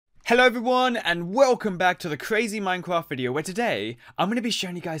Hello everyone and welcome back to the crazy Minecraft video where today I'm going to be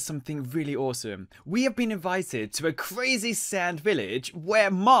showing you guys something really awesome. We have been invited to a crazy sand village where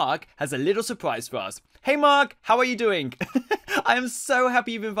Mark has a little surprise for us. Hey Mark, how are you doing? I am so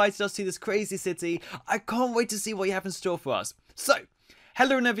happy you've invited us to this crazy city. I can't wait to see what you have in store for us. So,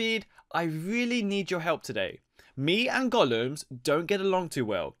 hello Naveed, I really need your help today. Me and Golems don't get along too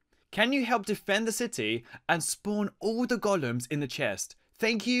well. Can you help defend the city and spawn all the Golems in the chest?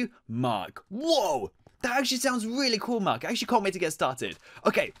 Thank you, Mark. Whoa! That actually sounds really cool, Mark. I actually can't wait to get started.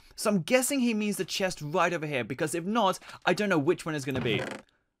 Okay, so I'm guessing he means the chest right over here, because if not, I don't know which one it's going to be.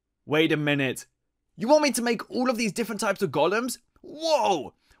 Wait a minute. You want me to make all of these different types of golems?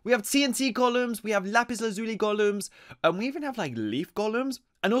 Whoa! We have TNT golems, we have lapis lazuli golems, and we even have like leaf golems,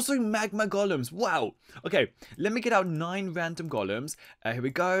 and also magma golems. Wow! Okay, let me get out 9 random golems. Here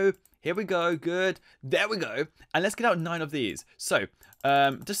we go. Here we go, good. There we go. And let's get out 9 of these. So,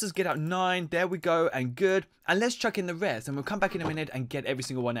 just let's get out 9. There we go, and good. And let's chuck in the rest, and we'll come back in a minute and get every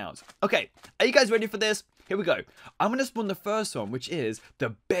single one out. Okay, are you guys ready for this? Here we go. I'm going to spawn the first one, which is the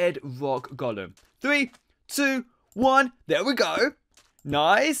bedrock golem. 3, 2, 1. There we go.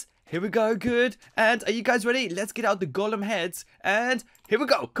 Nice. Here we go, good. And are you guys ready? Let's get out the golem heads. And here we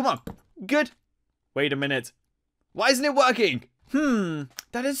go. Come on. Good. Wait a minute. Why isn't it working?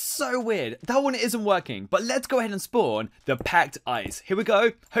 That is so weird. That one isn't working, but let's go ahead and spawn the packed ice. Here we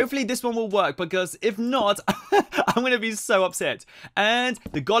go. Hopefully this one will work, because if not, I'm going to be so upset. And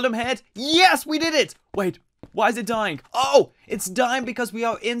the golem head. Yes, we did it. Wait, why is it dying? Oh, it's dying because we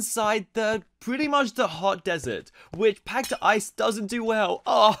are inside pretty much the hot desert, which packed ice doesn't do well.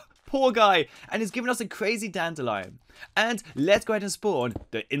 Oh, poor guy. And he's giving us a crazy dandelion. And let's go ahead and spawn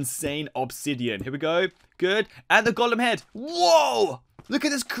the insane obsidian. Here we go. Good. And the golem head. Whoa! Look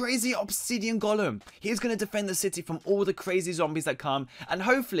at this crazy obsidian golem. He's going to defend the city from all the crazy zombies that come. And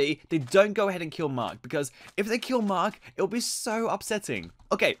hopefully they don't go ahead and kill Mark, because if they kill Mark, it'll be so upsetting.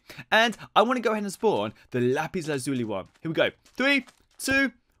 Okay. And I want to go ahead and spawn the lapis lazuli one. Here we go. 3,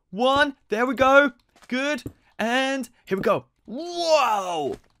 2, 1. There we go. Good. And here we go.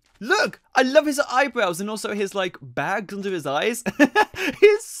 Whoa! Look, I love his eyebrows and also his like bags under his eyes.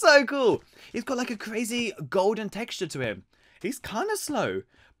 He's so cool. He's got like a crazy golden texture to him. He's kind of slow,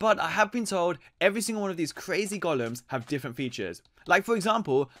 but I have been told every single one of these crazy golems have different features. Like for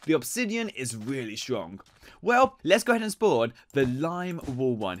example, the obsidian is really strong. Well, let's go ahead and spawn the lime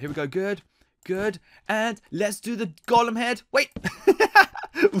wool one. Here we go, good, good. And let's do the golem head. Wait,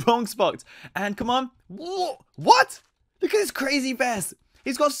 wrong spot. And come on. Whoa. What? Look at this crazy vest.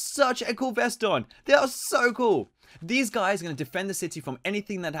 He's got such a cool vest on. They are so cool. These guys are going to defend the city from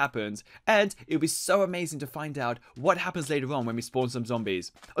anything that happens. And it'll be so amazing to find out what happens later on when we spawn some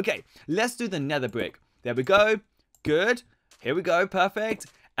zombies. Okay, let's do the nether brick. There we go. Good. Here we go. Perfect.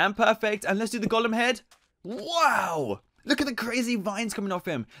 And perfect. And let's do the golem head. Wow. Look at the crazy vines coming off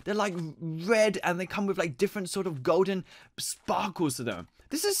him. They're like red and they come with like different sort of golden sparkles to them.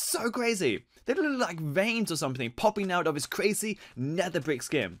 This is so crazy. They look like veins or something popping out of his crazy nether brick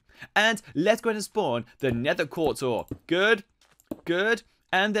skin. And let's go ahead and spawn the nether quartz ore. Good. Good.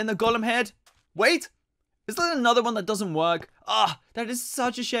 And then the golem head. Wait. Is there another one that doesn't work? Ah, that is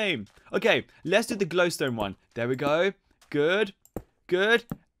such a shame. Okay, let's do the glowstone one. There we go. Good. Good.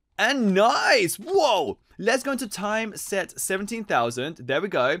 And nice. Whoa. Let's go into time set 17,000. There we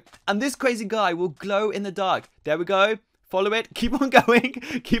go. And this crazy guy will glow in the dark. There we go. Follow it. Keep on going.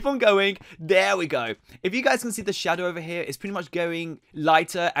 Keep on going. There we go. If you guys can see the shadow over here, it's pretty much going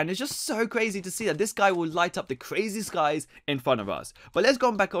lighter. And it's just so crazy to see that this guy will light up the crazy skies in front of us. But let's go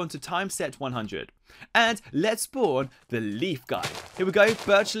back on to time set 100. And let's spawn the leaf guy. Here we go.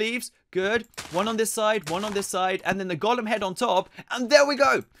 Birch leaves. Good. One on this side. One on this side. And then the golem head on top. And there we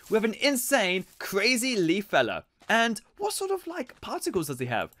go. We have an insane, crazy leaf fella. And what sort of like particles does he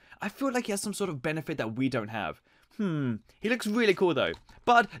have? I feel like he has some sort of benefit that we don't have. He looks really cool though.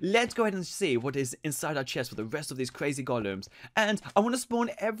 But let's go ahead and see what is inside our chest for the rest of these crazy golems. And I want to spawn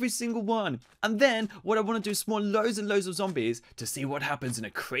every single one. And then what I want to do is spawn loads and loads of zombies to see what happens in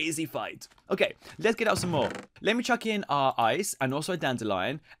a crazy fight. Okay, let's get out some more. Let me chuck in our ice and also a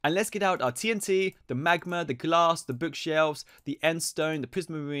dandelion. And let's get out our TNT, the magma, the glass, the bookshelves, the end stone, the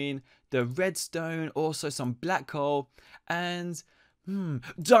prismarine, the redstone, also some black coal, and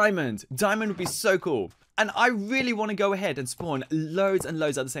diamond. Diamond would be so cool. And I really want to go ahead and spawn loads and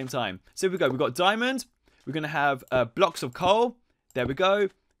loads at the same time. So here we go. We've got diamond. We're going to have blocks of coal. There we go.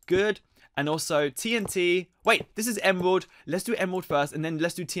 Good. And also TNT. Wait, this is emerald. Let's do emerald first and then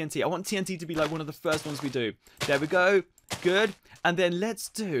let's do TNT. I want TNT to be like one of the first ones we do. There we go. Good. And then let's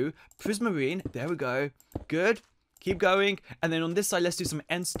do prismarine. There we go. Good. Keep going. And then on this side, let's do some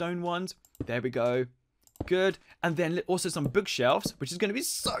end stone ones. There we go. Good. And then also some bookshelves, which is going to be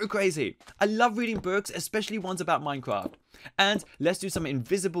so crazy. I love reading books, especially ones about Minecraft. And let's do some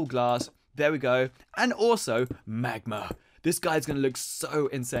invisible glass. There we go. And also magma. This guy's going to look so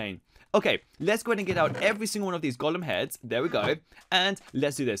insane. Okay, let's go ahead and get out every single one of these golem heads. There we go. And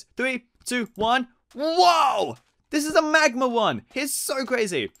let's do this. 3, 2, 1. Whoa! This is a magma one. He's so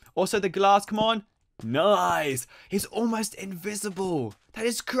crazy. Also the glass, come on. Nice. He's almost invisible. That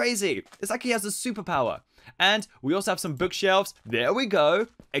is crazy. It's like he has a superpower. And we also have some bookshelves. There we go.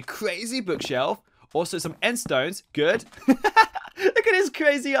 A crazy bookshelf. Also some end stones. Good. Look at his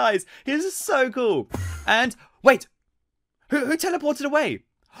crazy eyes. He's so cool. And wait. Who teleported away?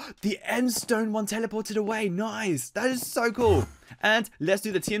 The end stone one teleported away. Nice. That is so cool. And let's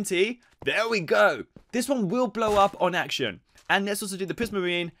do the TNT. There we go. This one will blow up on action. And let's also do the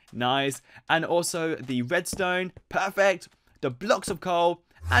prismarine. Nice. And also the redstone. Perfect. The blocks of coal.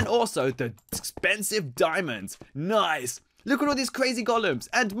 And also the expensive diamonds. Nice. Look at all these crazy golems.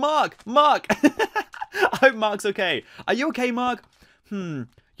 And Mark. I hope Mark's okay. Are you okay, Mark? You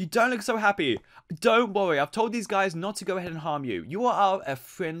don't look so happy. Don't worry. I've told these guys not to go ahead and harm you. You are a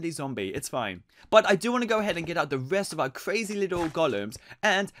friendly zombie. It's fine. But I do want to go ahead and get out the rest of our crazy little golems.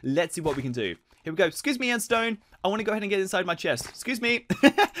 And let's see what we can do. Here we go. Excuse me, Endstone. I want to go ahead and get inside my chest. Excuse me.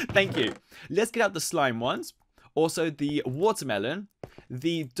 Thank you. Let's get out the slime ones. Also the watermelon.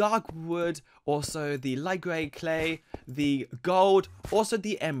 The dark wood, also the light grey clay, the gold, also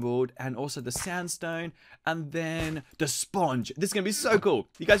the emerald, and also the sandstone, and then the sponge. This is going to be so cool.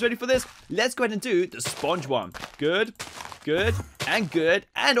 You guys ready for this? Let's go ahead and do the sponge one. Good, good,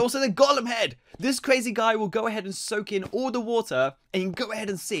 and also the golem head. This crazy guy will go ahead and soak in all the water, and you can go ahead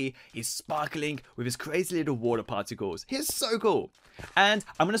and see he's sparkling with his crazy little water particles. He's so cool. And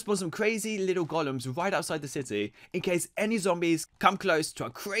I'm going to spawn some crazy little golems right outside the city in case any zombies come close to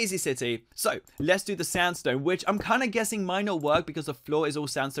our crazy city. So let's do the sandstone, which I'm kind of guessing might not work because the floor is all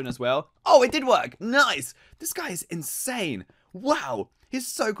sandstone as well. Oh, it did work. Nice. This guy is insane. Wow. He's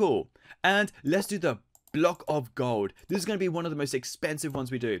so cool. And let's do the block of gold. This is going to be one of the most expensive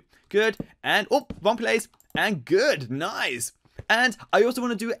ones we do. Good. And, oh, wrong place. And good. Nice. And I also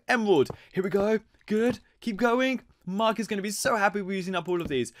want to do emerald. Here we go. Good. Keep going. Mark is going to be so happy we're using up all of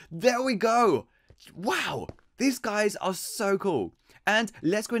these. There we go. Wow. These guys are so cool. And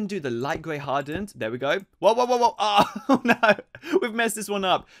let's go ahead and do the light grey hardened. There we go. Whoa. Oh, no. We've messed this one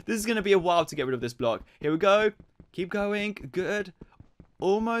up. This is going to be a while to get rid of this block. Here we go. Keep going. Good.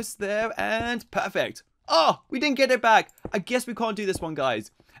 Almost there. And perfect. Oh, we didn't get it back. I guess we can't do this one,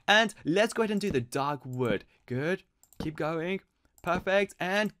 guys. And let's go ahead and do the dark wood. Good. Keep going. Perfect.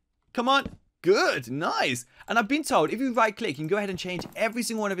 And come on. Good. Nice. And I've been told if you right click, you can go ahead and change every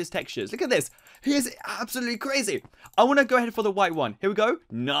single one of his textures. Look at this. He is absolutely crazy. I want to go ahead for the white one. Here we go.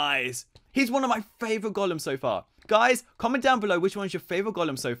 Nice. He's one of my favorite golems so far. Guys, comment down below which one is your favorite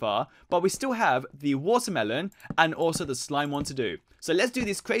golem so far. But we still have the watermelon and also the slime one to do. So let's do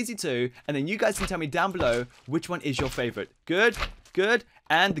these crazy two. And then you guys can tell me down below which one is your favorite. Good. Good.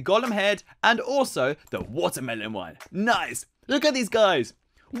 And the golem head and also the watermelon one. Nice. Look at these guys.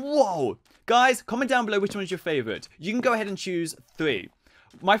 Whoa. Guys, comment down below which one is your favorite. You can go ahead and choose 3.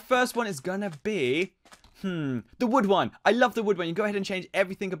 My first one is gonna be... the wood one. I love the wood one. You can go ahead and change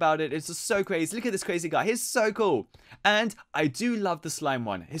everything about it. It's just so crazy. Look at this crazy guy. He's so cool. And I do love the slime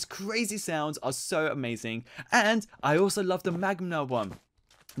one. His crazy sounds are so amazing. And I also love the magma one.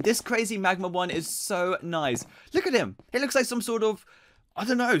 This crazy magma one is so nice. Look at him. He looks like some sort of... I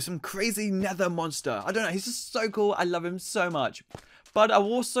don't know. Some crazy nether monster. I don't know. He's just so cool. I love him so much. But I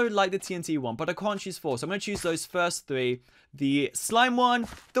also like the TNT one, but I can't choose 4. So I'm going to choose those first 3. The slime one,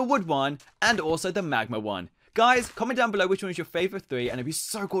 the wood one, and also the magma one. Guys, comment down below which one is your favorite 3, and it'd be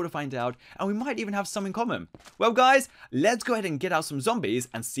so cool to find out. And we might even have some in common. Well, guys, let's go ahead and get out some zombies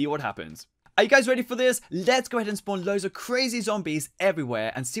and see what happens. Are you guys ready for this? Let's go ahead and spawn loads of crazy zombies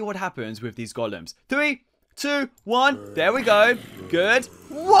everywhere and see what happens with these golems. 3, 2, 1. There we go. Good.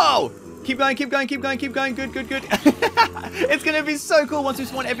 Whoa! Keep going. Good. It's going to be so cool once we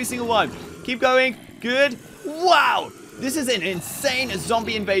spawn every single one. Keep going. Good. Wow. This is an insane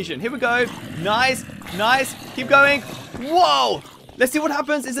zombie invasion. Here we go. Nice. Keep going. Whoa. Let's see what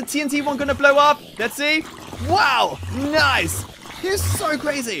happens. Is the TNT one going to blow up? Let's see. Wow. Nice. He's so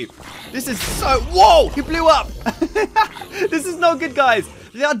crazy. This is so... Whoa. He blew up. This is not good, guys.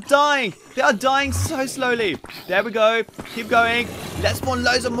 They are dying. They are dying so slowly. There we go. Keep going. Let's spawn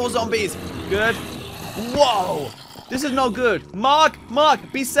loads of more zombies. Good. Whoa. This is not good. Mark,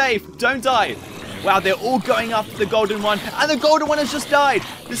 be safe. Don't die. Wow, they're all going after the golden one. And the golden one has just died.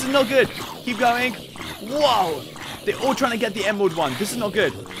 This is not good. Keep going. Whoa. They're all trying to get the emerald one. This is not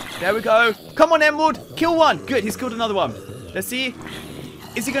good. There we go. Come on, emerald. Kill one. Good. He's killed another one. Let's see.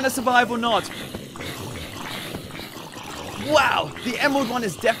 Is he going to survive or not? Wow. The emerald one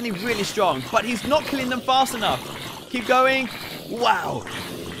is definitely really strong, but he's not killing them fast enough. Keep going. Wow.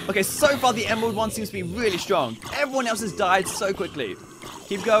 Okay, so far the emerald one seems to be really strong. Everyone else has died so quickly.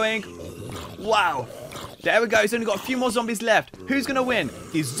 Keep going. Wow. There we go. He's only got a few more zombies left. Who's going to win?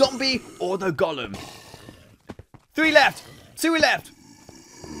 The zombie or the golem? 3 left. 2 left.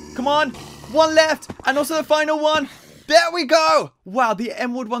 Come on. 1 left. And also the final one. There we go. Wow, the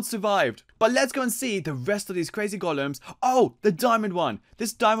emerald one survived. But let's go and see the rest of these crazy golems. Oh, the diamond one.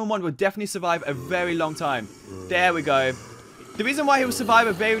 This diamond one will definitely survive a very long time. There we go. The reason why he will survive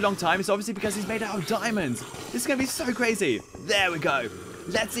a very long time is obviously because he's made out of diamonds. This is going to be so crazy. There we go.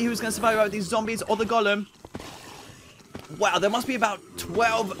 Let's see who's going to survive out these zombies or the golem. Wow, there must be about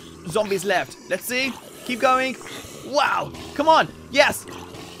 12 zombies left. Let's see. Keep going. Wow. Come on. Yes.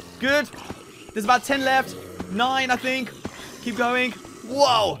 Good. There's about 10 left. 9, I think. Keep going.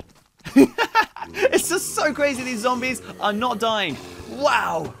 Whoa. It's just so crazy. These zombies are not dying.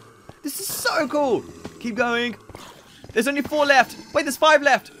 Wow. This is so cool. Keep going. There's only 4 left. Wait, there's 5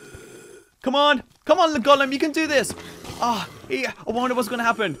 left. Come on. Come on, the golem. You can do this. Ah, I wonder what's going to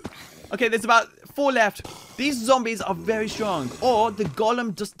happen. Okay, there's about 4 left. These zombies are very strong. Or the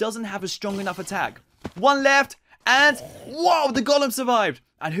golem just doesn't have a strong enough attack. 1 left. And, whoa, the golem survived.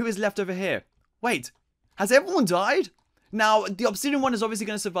 And who is left over here? Wait, has everyone died? Now, the obsidian one is obviously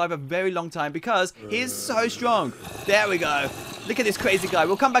going to survive a very long time because he is so strong. There we go. Look at this crazy guy.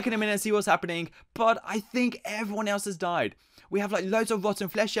 We'll come back in a minute and see what's happening. But I think everyone else has died. We have like loads of rotten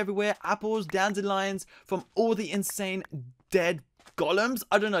flesh everywhere. Apples, dandelions from all the insane dead golems.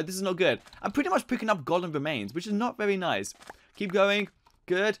 I don't know. This is not good. I'm pretty much picking up golem remains, which is not very nice. Keep going.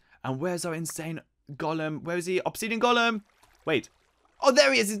 Good. And where's our insane golem? Where is he? Obsidian golem. Wait. Oh,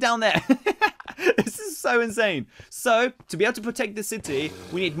 there he is. He's down there. This is so insane. So, to be able to protect the city,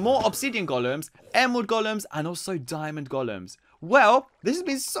 we need more obsidian golems, emerald golems, and also diamond golems. Well, this has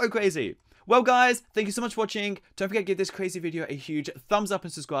been so crazy. Well, guys, thank you so much for watching. Don't forget to give this crazy video a huge thumbs up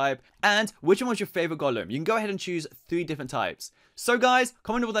and subscribe. And which one was your favorite golem? You can go ahead and choose 3 different types. So, guys,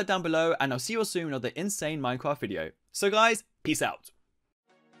 comment all that down below, and I'll see you all soon in another insane Minecraft video. So, guys, peace out.